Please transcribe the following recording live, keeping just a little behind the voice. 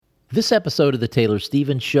This episode of The Taylor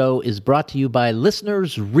Stevens Show is brought to you by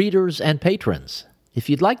listeners, readers, and patrons. If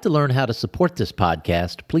you'd like to learn how to support this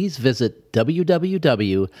podcast, please visit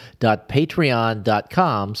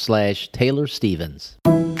www.patreon.com/Taylor Stevens.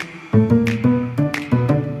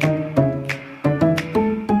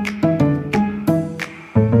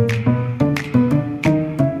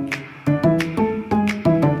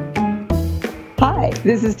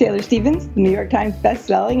 This is Taylor Stevens, New York Times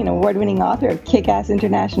bestselling and award-winning author of kick-ass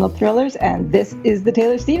international thrillers, and this is The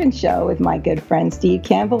Taylor Stevens Show with my good friend Steve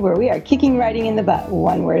Campbell, where we are kicking writing in the butt,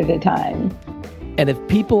 one word at a time. And if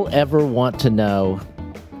people ever want to know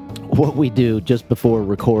what we do just before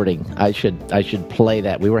recording, I should play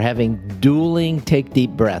that. We were having dueling take deep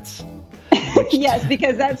breaths. Yes,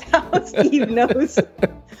 because that's how Steve knows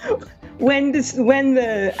when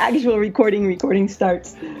the actual recording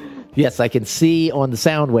starts. Yes, I can see on the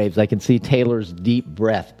sound waves, I can see Taylor's deep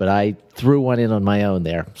breath, but I threw one in on my own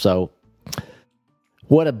there. So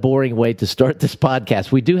what a boring way to start this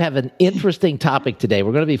podcast. We do have an interesting topic today.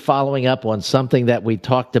 We're going to be following up on something that we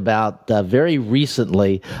talked about very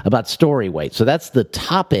recently about story weight. So that's the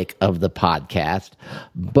topic of the podcast,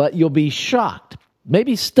 but you'll be shocked,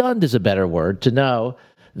 maybe stunned is a better word, to know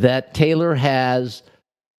that Taylor has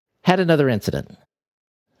had another incident.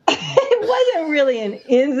 Really an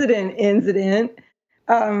incident.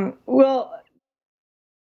 Well,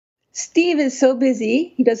 Steve is so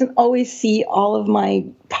busy. He doesn't always see all of my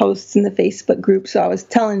posts in the Facebook group. So I was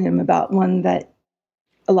telling him about one that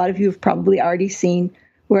a lot of you have probably already seen,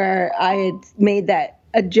 where I had made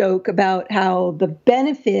a joke about how the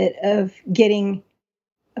benefit of getting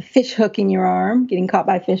a fish hook in your arm, getting caught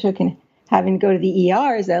by a fish hook and having to go to the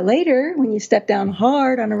ER is that later, when you step down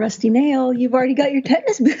hard on a rusty nail, you've already got your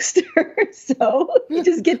tetanus booster. So you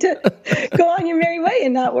just get to go on your merry way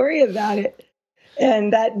and not worry about it.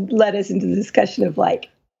 And that led us into the discussion of like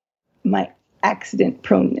my accident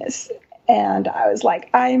proneness. And I was like,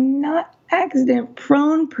 I'm not accident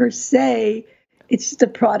prone per se. It's just a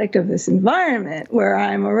product of this environment where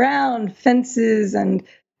I'm around fences and,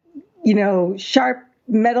 sharp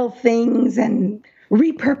metal things and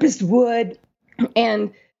repurposed wood.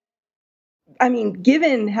 And I mean,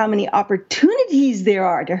 given how many opportunities there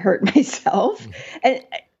are to hurt myself,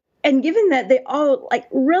 and given that they all like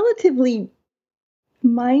relatively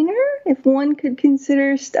minor, if one could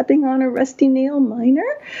consider stepping on a rusty nail minor,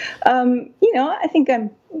 I think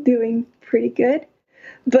I'm doing pretty good.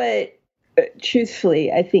 But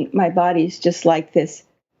truthfully, I think my body's just like this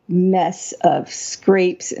mess of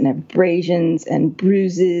scrapes and abrasions and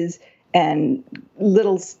bruises and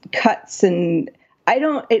little cuts, and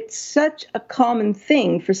it's such a common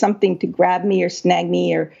thing for something to grab me or snag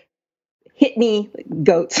me or hit me, like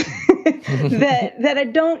goats, that I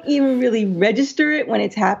don't even really register it when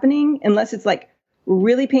it's happening unless it's like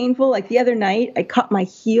really painful. Like the other night, I caught my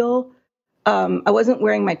heel. I wasn't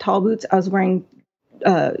wearing my tall boots. I was wearing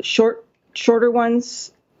shorter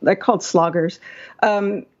ones. They're called sloggers.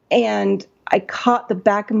 And I caught the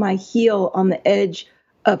back of my heel on the edge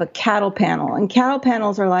of a cattle panel. And cattle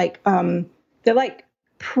panels are like, they're like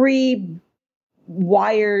pre-wired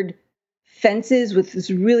fences with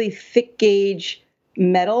this really thick gauge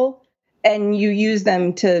metal, and you use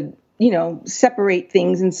them to, separate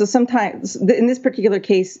things. And so sometimes, in this particular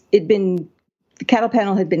case, the cattle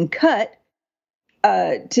panel had been cut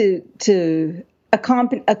to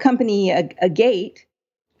accompany a gate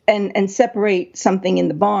and separate something in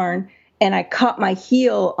the barn. And I caught my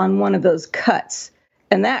heel on one of those cuts.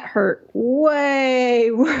 And that hurt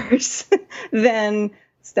way worse than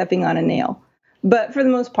stepping on a nail. But for the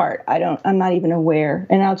most part, I'm not even aware.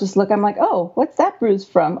 And I'll just look, I'm like, oh, what's that bruise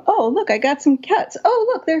from? Oh, look, I got some cuts.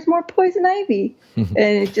 Oh, look, there's more poison ivy. And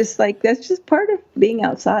it's just like, that's just part of being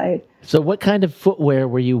outside. So what kind of footwear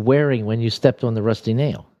were you wearing when you stepped on the rusty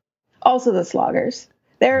nail? Also the sloggers.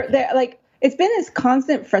 They're like, it's been this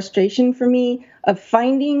constant frustration for me of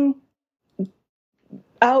finding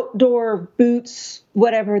outdoor boots,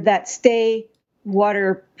 whatever, that stay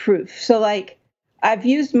waterproof. So like I've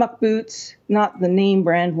used muck boots, not the name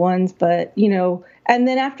brand ones, but and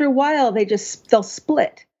then after a while they'll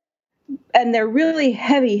split. And they're really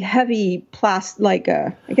heavy plastic, like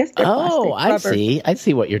I guess they're plastic. Oh, I see. I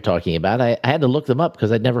see what you're talking about. I had to look them up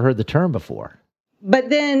because I'd never heard the term before.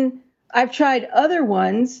 But then I've tried other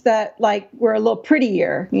ones that like were a little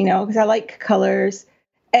prettier, because I like colors.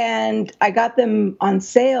 And I got them on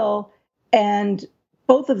sale, and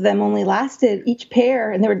both of them only lasted, each pair,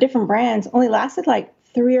 and they were different brands, only lasted like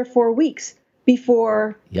 3 or 4 weeks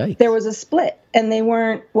before Yikes. There was a split, and they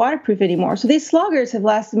weren't waterproof anymore. So these sloggers have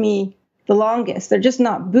lasted me the longest. They're just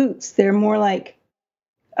not boots. They're more like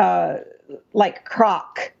like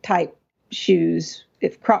Croc type shoes,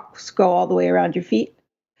 if Crocs go all the way around your feet,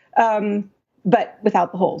 but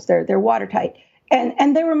without the holes. They're watertight.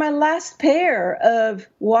 And they were my last pair of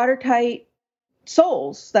watertight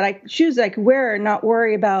shoes that I could wear and not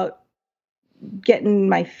worry about getting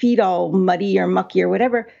my feet all muddy or mucky or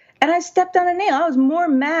whatever. And I stepped on a nail. I was more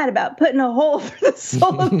mad about putting a hole for the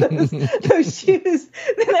sole of those shoes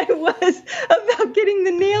than I was about getting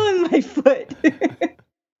the nail in my foot.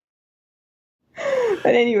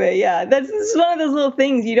 But anyway, yeah, this is one of those little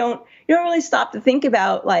things you don't really stop to think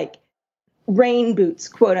about, like rain boots,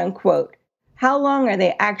 quote unquote. How long are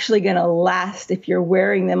they actually going to last if you're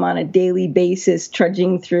wearing them on a daily basis,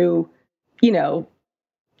 trudging through,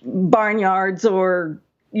 barnyards or,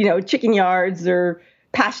 chicken yards or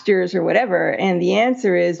pastures or whatever? And the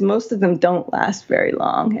answer is most of them don't last very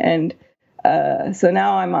long. And so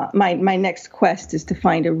now I'm my next quest is to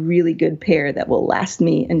find a really good pair that will last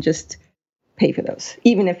me and just pay for those,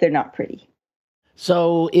 even if they're not pretty.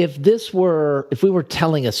 So if we were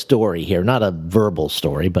telling a story here, not a verbal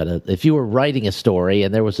story, but if you were writing a story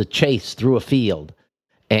and there was a chase through a field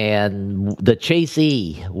and the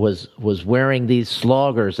chasee was wearing these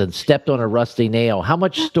sloggers and stepped on a rusty nail, how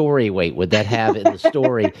much story weight would that have in the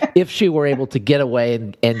story if she were able to get away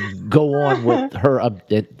and go on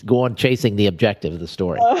with go on chasing the objective of the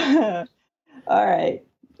story? All right.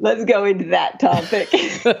 Let's go into that topic.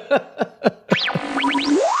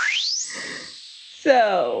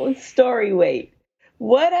 So, story weight.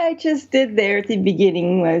 What I just did there at the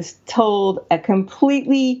beginning was told a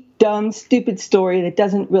completely dumb, stupid story that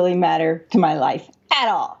doesn't really matter to my life at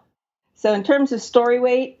all. So in terms of story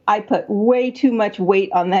weight, I put way too much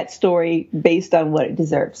weight on that story based on what it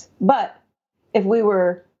deserves. But if we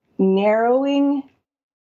were narrowing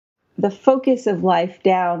the focus of life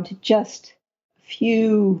down to just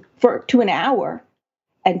to an hour,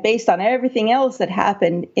 and based on everything else that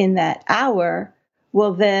happened in that hour,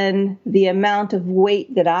 well, then the amount of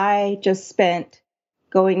weight that I just spent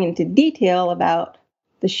going into detail about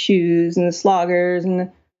the shoes and the sloggers and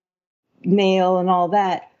the nail and all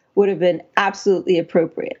that would have been absolutely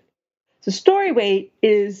appropriate. So story weight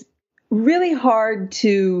is really hard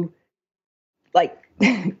to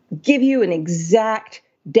give you an exact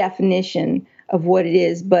definition of what it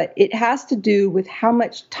is, but it has to do with how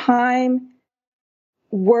much time,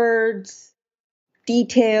 words,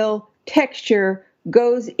 detail, texture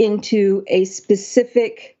goes into a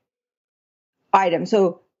specific item.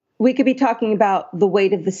 So we could be talking about the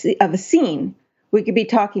weight of a scene. We could be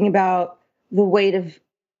talking about the weight of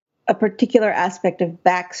a particular aspect of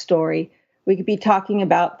backstory. We could be talking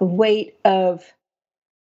about the weight of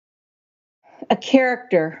a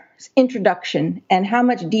character's introduction and how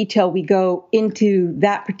much detail we go into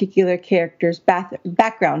that particular character's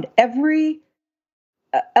background. Every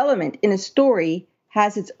element in a story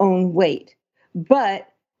has its own weight. But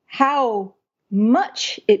how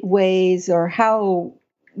much it weighs or how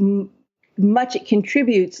much it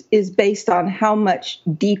contributes is based on how much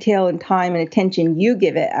detail and time and attention you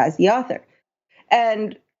give it as the author.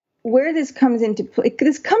 And where this comes into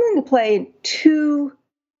play in two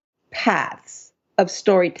paths of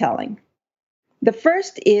storytelling. The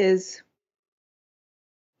first is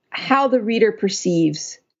how the reader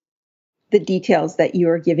perceives the details that you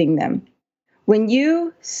are giving them. When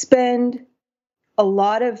you spend a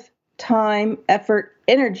lot of time, effort,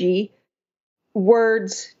 energy,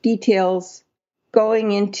 words, details,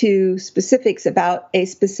 going into specifics about a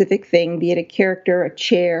specific thing, be it a character, a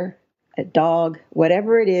chair, a dog,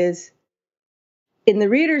 whatever it is, in the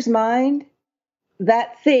reader's mind,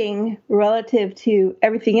 that thing relative to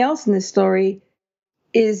everything else in the story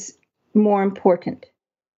is more important.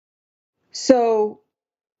 So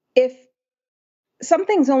if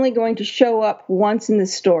something's only going to show up once in the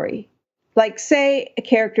story, like say a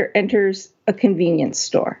character enters a convenience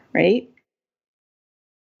store, right?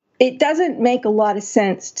 It doesn't make a lot of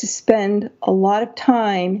sense to spend a lot of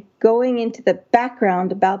time going into the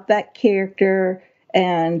background about that character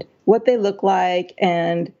and what they look like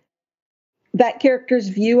and that character's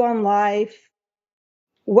view on life,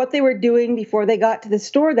 what they were doing before they got to the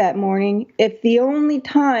store that morning, if the only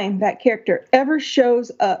time that character ever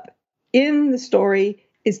shows up in the story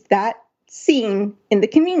is that scene in the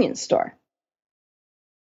convenience store.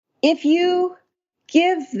 If you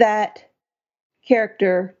give that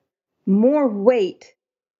character more weight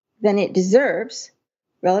than it deserves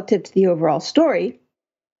relative to the overall story,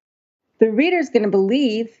 the reader's going to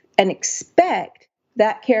believe and expect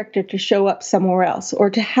that character to show up somewhere else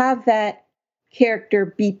or to have that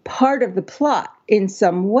character be part of the plot in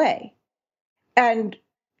some way. And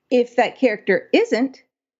if that character isn't,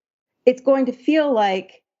 it's going to feel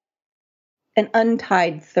like an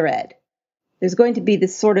untied thread. There's going to be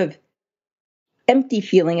this sort of empty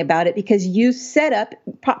feeling about it because you set up,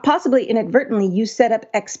 possibly inadvertently, you set up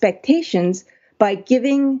expectations by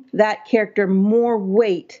giving that character more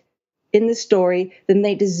weight in the story than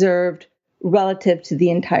they deserved relative to the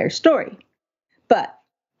entire story. But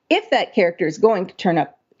if that character is going to turn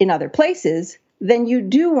up in other places, then you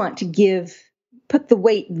do want to put the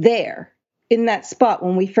weight there in that spot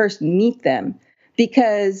when we first meet them.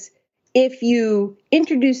 Because if you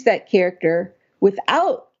introduce that character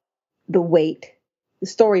without the weight, the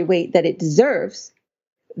story weight that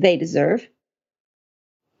they deserve,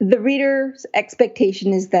 the reader's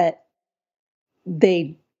expectation is that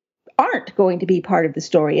they aren't going to be part of the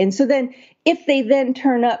story. And so then if they then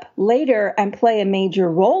turn up later and play a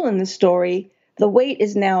major role in the story, the weight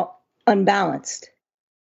is now unbalanced.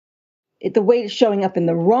 The weight is showing up in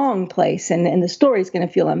the wrong place, and the story is going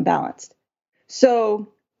to feel unbalanced.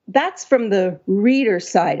 So that's from the reader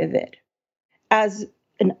side of it. As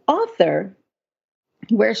an author,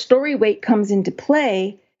 where story weight comes into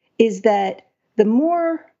play is that the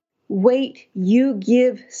more weight you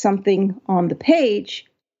give something on the page,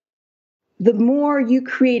 the more you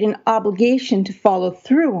create an obligation to follow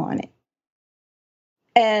through on it.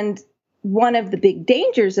 And one of the big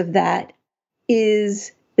dangers of that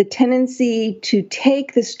is the tendency to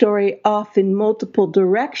take the story off in multiple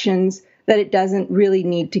directions that it doesn't really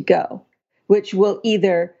need to go, which will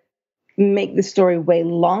either make the story way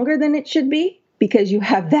longer than it should be because you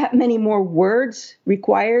have that many more words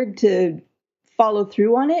required to follow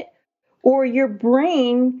through on it, or your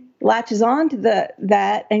brain latches on to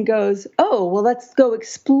that and goes, oh, well, let's go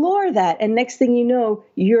explore that. And next thing you know,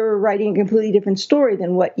 you're writing a completely different story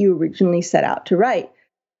than what you originally set out to write.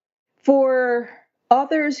 For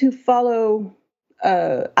authors who follow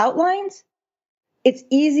outlines, it's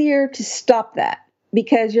easier to stop that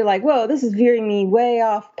because you're like, whoa, this is veering me way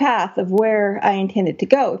off path of where I intended to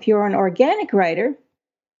go. If you're an organic writer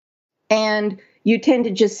and you tend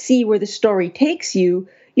to just see where the story takes you,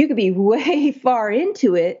 you could be way far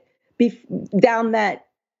into it, down that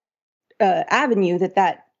avenue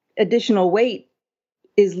that additional weight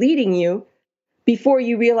is leading you before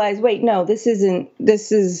you realize, wait, no, this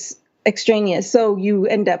is extraneous. So you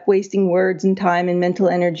end up wasting words and time and mental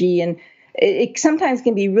energy. And it sometimes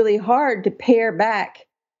can be really hard to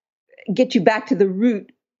get you back to the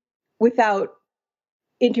root without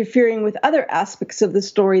interfering with other aspects of the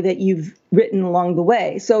story that you've written along the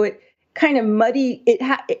way. So it kind of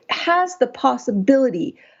it has the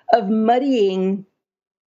possibility of muddying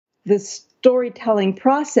the storytelling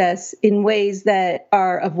process in ways that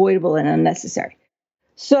are avoidable and unnecessary.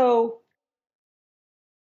 So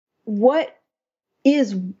what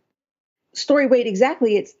is story weight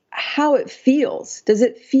exactly? It's how it feels. Does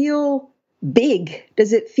it feel big?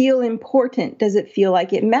 Does it feel important? Does it feel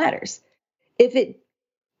like it matters? If it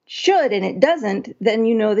should and it doesn't, then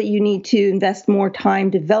you know that you need to invest more time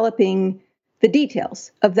developing the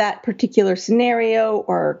details of that particular scenario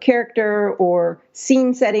or character or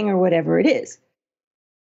scene setting or whatever it is.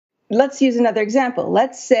 Let's use another example.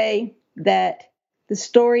 Let's say that the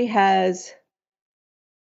story has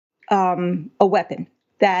a weapon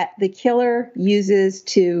that the killer uses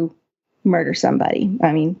to murder somebody.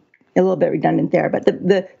 I mean, a little bit redundant there, but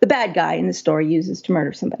the bad guy in the story uses to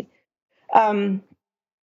murder somebody.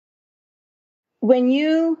 When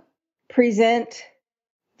you present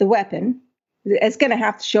the weapon, it's going to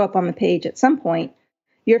have to show up on the page at some point.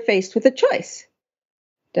 You're faced with a choice.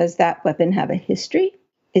 Does that weapon have a history?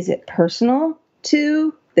 Is it personal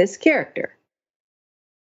to this character?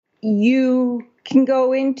 You can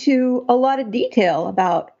go into a lot of detail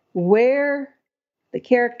about where the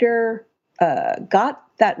character got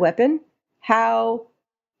that weapon, how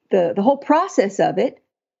the whole process of it,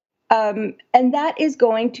 and that is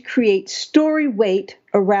going to create story weight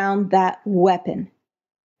around that weapon.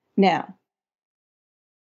 Now,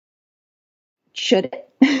 should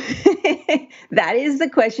it? That is the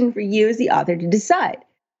question for you as the author to decide.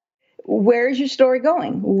 Where is your story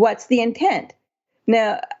going? What's the intent?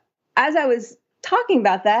 Now, as I was talking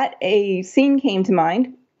about that, a scene came to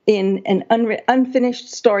mind in an unfinished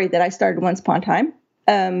story that I started once upon a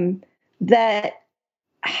time that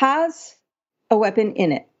has a weapon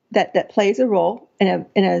in it that plays a role in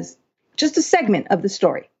a just a segment of the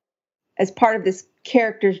story as part of this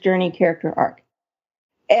character's journey, character arc.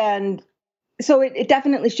 And so it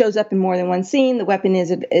definitely shows up in more than one scene. The weapon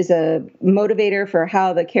is a motivator for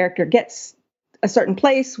how the character gets a certain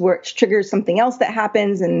place, which triggers something else that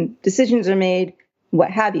happens and decisions are made,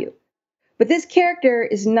 what have you. But this character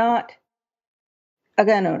is not a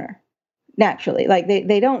gun owner, naturally. Like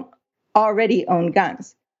they don't already own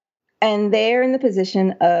guns. And they're in the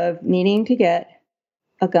position of needing to get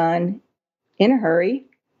a gun in a hurry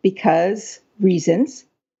because reasons.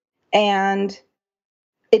 And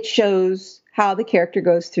it shows how the character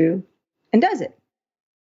goes through and does it.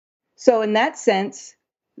 So in that sense,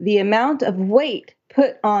 the amount of weight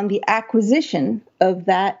put on the acquisition of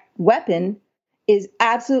that weapon is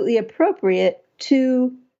absolutely appropriate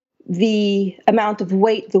to the amount of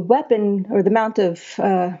weight the weapon, or the amount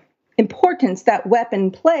of importance that weapon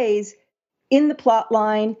plays in the plot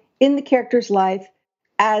line, in the character's life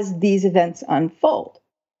as these events unfold.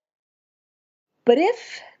 But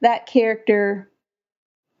if that character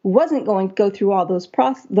wasn't going to go through all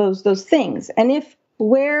those things, and if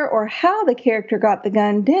where or how the character got the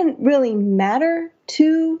gun didn't really matter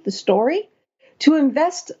to the story, to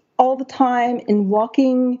invest all the time in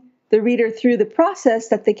walking the reader through the process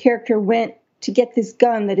that the character went to get this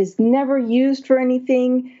gun that is never used for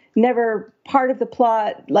anything, never part of the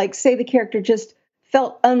plot, like say the character just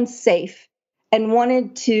felt unsafe and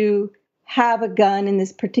wanted to have a gun in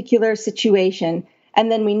this particular situation, and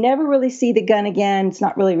then we never really see the gun again, it's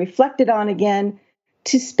not really reflected on again,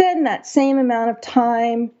 to spend that same amount of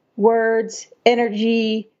time, words,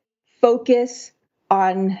 energy, focus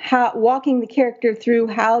on how walking the character through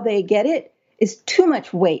how they get it is too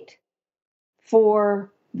much weight for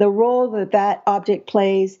the role that that object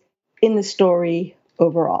plays in the story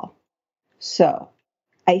overall. So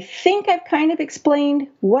I think I've kind of explained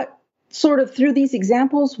what sort of through these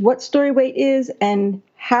examples, what story weight is and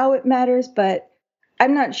how it matters, but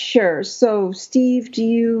I'm not sure. So Steve, do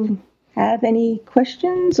you have any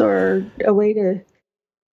questions or a way to?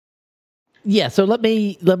 Yeah, so let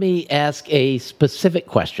me ask a specific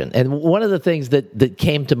question. And one of the things that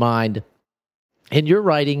came to mind in your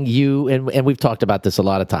writing, and we've talked about this a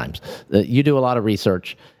lot of times, you do a lot of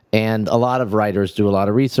research, and a lot of writers do a lot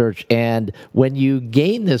of research. And when you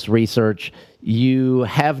gain this research, you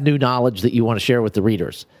have new knowledge that you want to share with the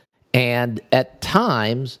readers. And at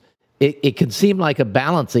times, it can seem like a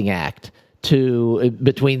balancing act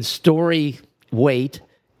between story weight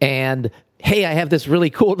and, hey, I have this really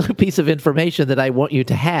cool piece of information that I want you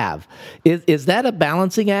to have. Is that a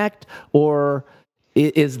balancing act, or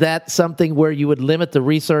is that something where you would limit the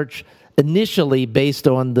research initially based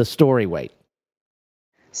on the story weight?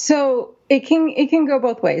 So it can go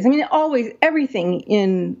both ways. I mean, always everything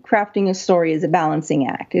in crafting a story is a balancing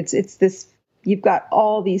act. It's this, you've got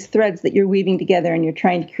all these threads that you're weaving together and you're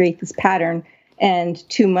trying to create this pattern, and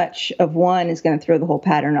too much of one is going to throw the whole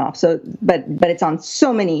pattern off. So, but it's on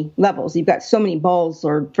so many levels. You've got so many balls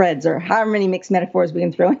or threads or however many mixed metaphors we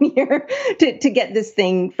can throw in here to get this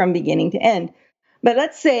thing from beginning to end. But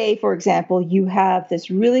let's say, for example, you have this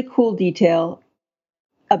really cool detail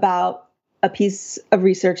about a piece of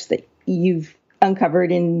research that you've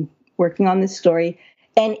uncovered in working on this story,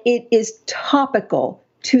 and it is topical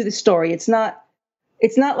to the story. It's not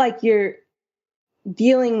like you're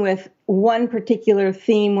dealing with one particular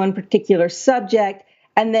theme, one particular subject,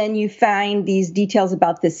 and then you find these details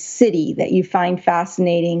about this city that you find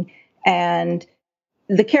fascinating, and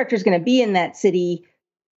the character is going to be in that city,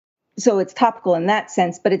 so it's topical in that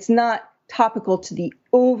sense, but it's not topical to the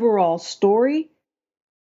overall story.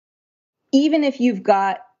 Even if you've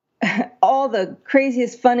got all the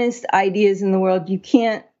craziest, funnest ideas in the world, you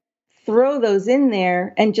can't throw those in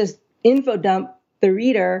there and just info dump the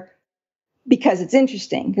reader because it's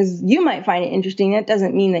interesting. Because you might find it interesting. That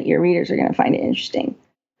doesn't mean that your readers are going to find it interesting.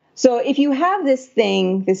 So if you have this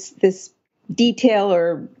thing, this detail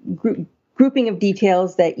or grouping of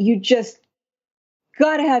details that you just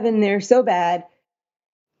got to have in there so bad,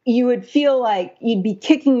 you would feel like you'd be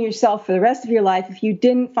kicking yourself for the rest of your life if you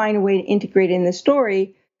didn't find a way to integrate it in the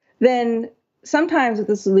story. Then sometimes what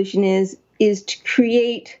the solution is to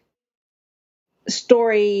create a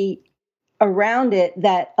story around it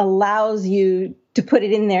that allows you to put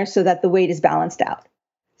it in there so that the weight is balanced out.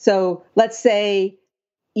 So let's say,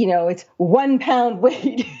 it's 1 pound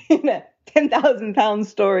weight in a 10,000 pound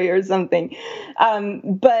story or something.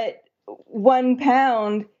 But 1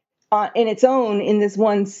 pound in its own in this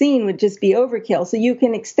one scene would just be overkill. So you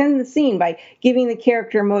can extend the scene by giving the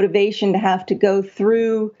character motivation to have to go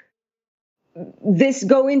through this,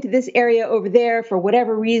 go into this area over there for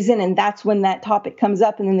whatever reason, and that's when that topic comes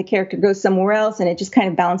up, and then the character goes somewhere else, and it just kind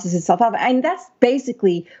of balances itself out. And that's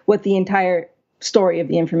basically what the entire story of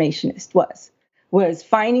The Informationist was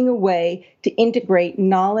finding a way to integrate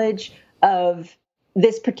knowledge of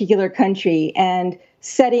this particular country and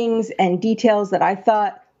settings and details that I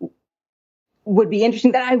thought would be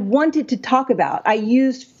interesting, that I wanted to talk about. I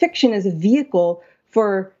used fiction as a vehicle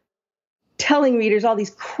for telling readers all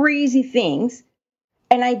these crazy things,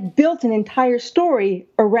 And I built an entire story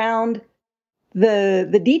around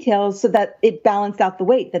the details so that it balanced out the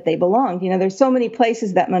weight that they belonged. There's so many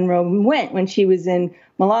places that Monroe went when she was in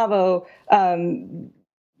Malavo,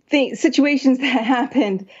 situations that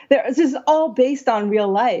happened. This is all based on real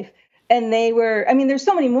life. And there's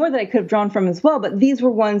so many more that I could have drawn from as well, but these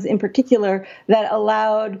were ones in particular that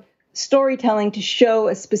allowed storytelling to show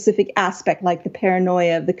a specific aspect, like the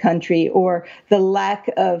paranoia of the country or the lack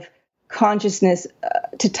of consciousness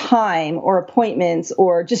to time or appointments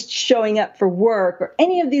or just showing up for work or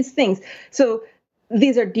any of these things. So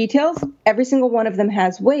these are details. Every single one of them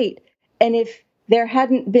has weight. And if there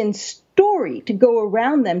hadn't been story to go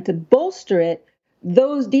around them to bolster it,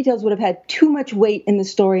 those details would have had too much weight in the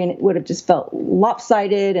story and it would have just felt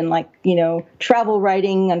lopsided and like, travel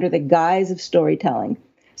writing under the guise of storytelling.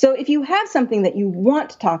 So if you have something that you want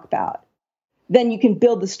to talk about, then you can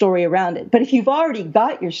build the story around it. But if you've already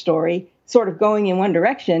got your story sort of going in one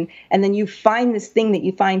direction, and then you find this thing that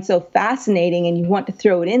you find so fascinating and you want to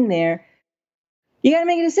throw it in there, you got to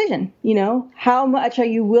make a decision. How much are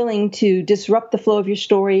you willing to disrupt the flow of your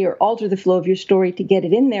story or alter the flow of your story to get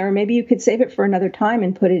it in there? Or maybe you could save it for another time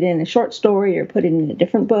and put it in a short story or put it in a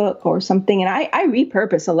different book or something. And I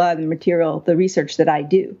repurpose a lot of the material, the research that I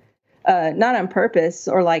do, not on purpose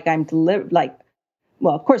or like I'm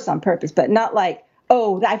well, of course on purpose, but not like,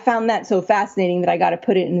 oh, I found that so fascinating that I got to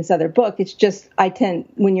put it in this other book. It's just,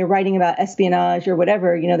 when you're writing about espionage or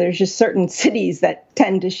whatever, there's just certain cities that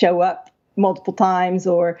tend to show up multiple times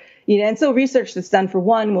and so research that's done for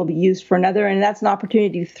one will be used for another. And that's an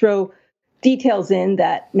opportunity to throw details in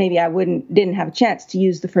that maybe I didn't have a chance to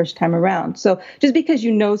use the first time around. So just because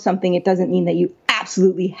you know something, it doesn't mean that you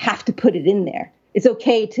absolutely have to put it in there. It's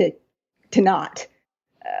okay to not.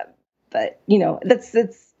 But, that's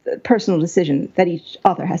a personal decision that each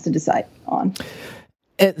author has to decide on.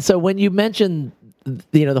 And so when you mentioned,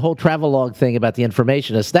 the whole travelogue thing about the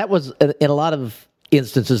informationist, that was, in a lot of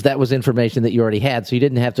instances, that was information that you already had, so you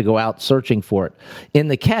didn't have to go out searching for it. In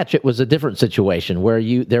The Catch, it was a different situation where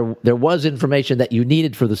there was information that you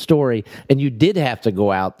needed for the story, and you did have to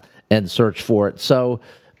go out and search for it. So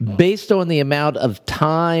based on the amount of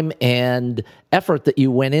time and effort that you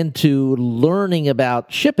went into learning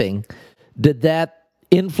about shipping, did that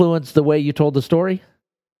influence the way you told the story?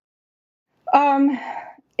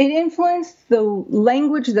 It influenced the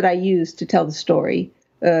language that I used to tell the story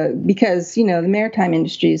because, the maritime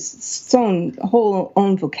industry is its own whole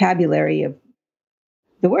own vocabulary of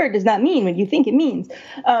the word does not mean what you think it means.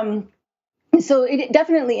 So it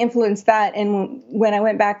definitely influenced that. And when I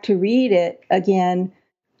went back to read it again,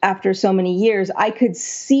 after so many years, I could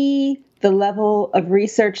see the level of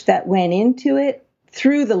research that went into it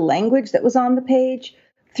through the language that was on the page,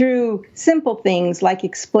 through simple things like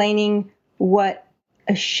explaining what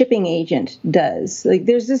a shipping agent does. Like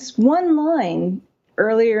there's this one line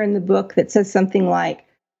earlier in the book that says something like,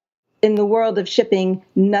 in the world of shipping,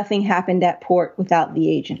 nothing happened at port without the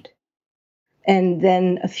agent. And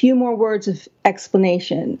then a few more words of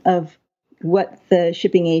explanation of what the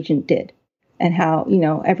shipping agent did and how,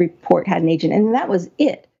 every port had an agent. And that was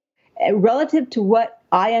it. Relative to what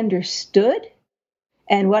I understood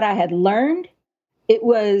and what I had learned, it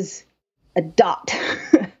was a dot.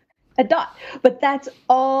 A dot. But that's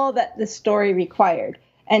all that the story required.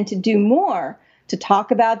 And to do more, to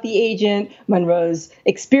talk about the agent, Monroe's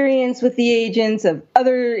experience with the agents, of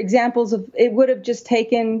other examples of, it would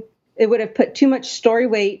have put too much story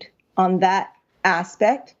weight on that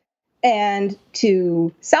aspect. And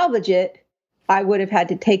to salvage it, I would have had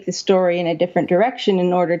to take the story in a different direction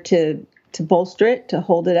in order to bolster it, to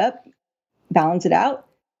hold it up, balance it out.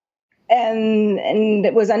 And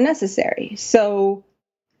it was unnecessary. So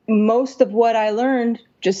most of what I learned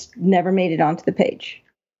just never made it onto the page.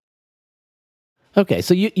 Okay,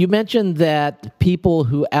 so you mentioned that people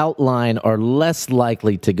who outline are less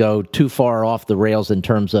likely to go too far off the rails in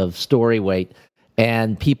terms of story weight,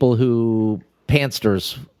 and people who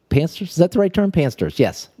pansters, is that the right term? Pansters,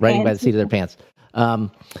 yes, writing by the seat of their pants,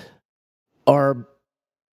 are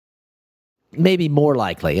maybe more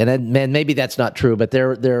likely, and maybe that's not true, but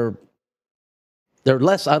they're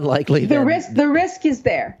less unlikely. The risk is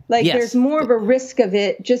there. Like yes. There's more of a risk of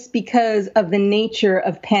it just because of the nature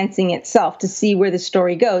of pantsing itself, to see where the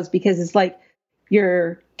story goes, because it's like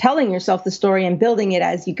you're telling yourself the story and building it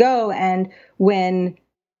as you go. And when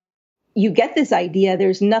you get this idea,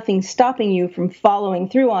 there's nothing stopping you from following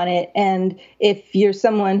through on it. And if you're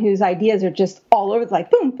someone whose ideas are just all over,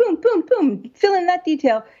 like boom, boom, boom, boom, fill in that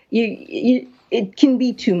detail, it can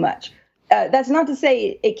be too much. That's not to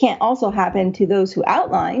say it can't also happen to those who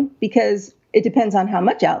outline, because it depends on how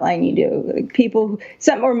much outline you do. Like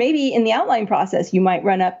or maybe in the outline process, you might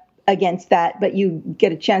run up against that, but you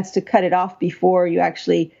get a chance to cut it off before you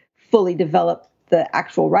actually fully develop the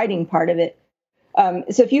actual writing part of it.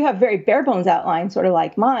 So if you have very bare bones outline, sort of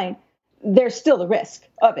like mine, there's still the risk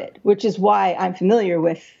of it, which is why I'm familiar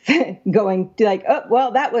with going to like, oh,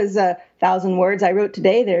 well, that was 1,000 words I wrote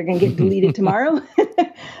today. They're going to get deleted tomorrow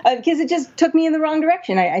because it just took me in the wrong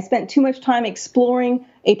direction. I spent too much time exploring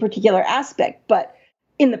a particular aspect, but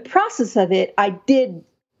in the process of it, I did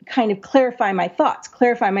kind of clarify my thoughts,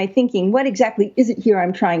 clarify my thinking. What exactly is it here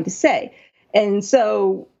I'm trying to say? And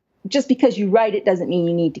so just because you write it doesn't mean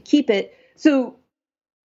you need to keep it. So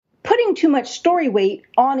putting too much story weight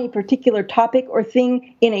on a particular topic or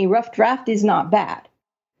thing in a rough draft is not bad,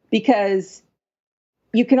 because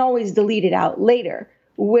you can always delete it out later.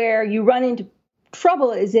 Where you run into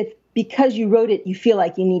trouble is if because you wrote it, you feel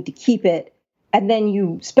like you need to keep it, and then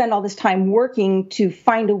you spend all this time working to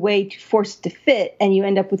find a way to force it to fit, and you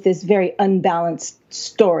end up with this very unbalanced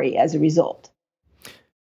story as a result.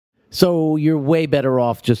 So you're way better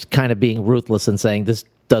off just kind of being ruthless and saying, this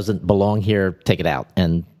doesn't belong here, take it out,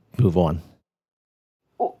 and move on.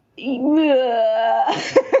 It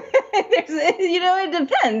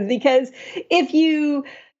depends, because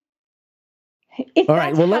all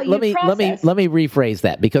right, well, let me rephrase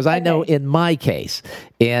that, because I know in my case,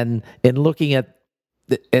 in looking at,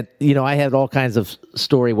 I had all kinds of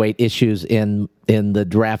story weight issues in the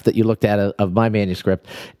draft that you looked at of my manuscript,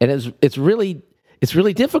 and it's really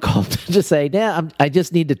difficult to say, I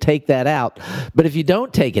just need to take that out. But if you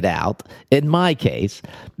don't take it out, in my case,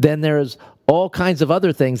 then there's all kinds of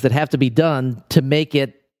other things that have to be done to make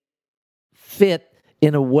it fit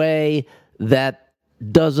in a way that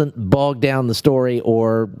doesn't bog down the story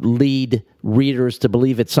or lead readers to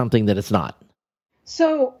believe it's something that it's not.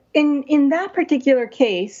 So in that particular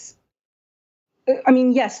case, I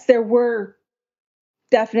mean, yes, there were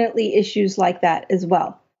definitely issues like that as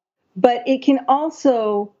well. But it can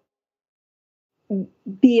also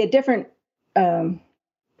be a different, I don't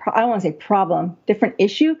want to say problem, different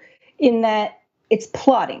issue, in that it's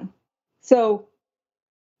plotting. So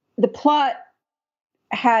the plot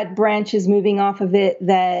had branches moving off of it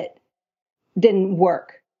that didn't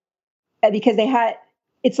work because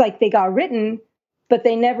it's like they got written, but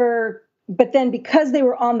then because they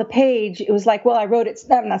were on the page, it was like, well, I wrote it.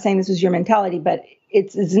 I'm not saying this was your mentality, but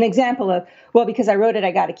it's an example of, well, because I wrote it,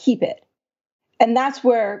 I got to keep it. And that's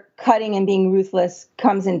where cutting and being ruthless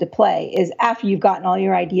comes into play, is after you've gotten all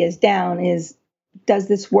your ideas down, is, does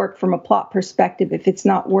this work from a plot perspective? If it's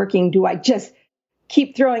not working, do I just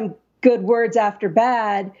keep throwing good words after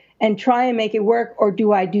bad and try and make it work, or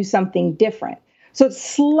do I do something different? So it's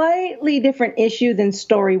slightly different issue than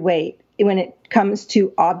story weight when it comes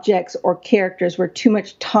to objects or characters where too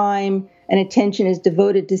much time and attention is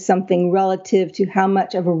devoted to something relative to how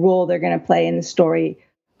much of a role they're going to play in the story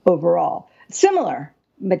overall. Similar,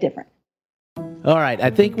 but different. All right, I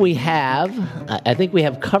think we have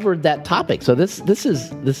covered that topic. So this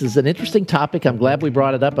is an interesting topic. I'm glad we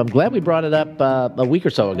brought it up. I'm glad we brought it up a week or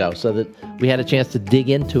so ago, so that we had a chance to dig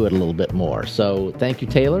into it a little bit more. So thank you,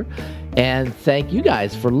 Taylor, and thank you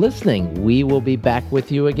guys for listening. We will be back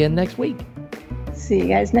with you again next week. See you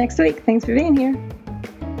guys next week. Thanks for being here.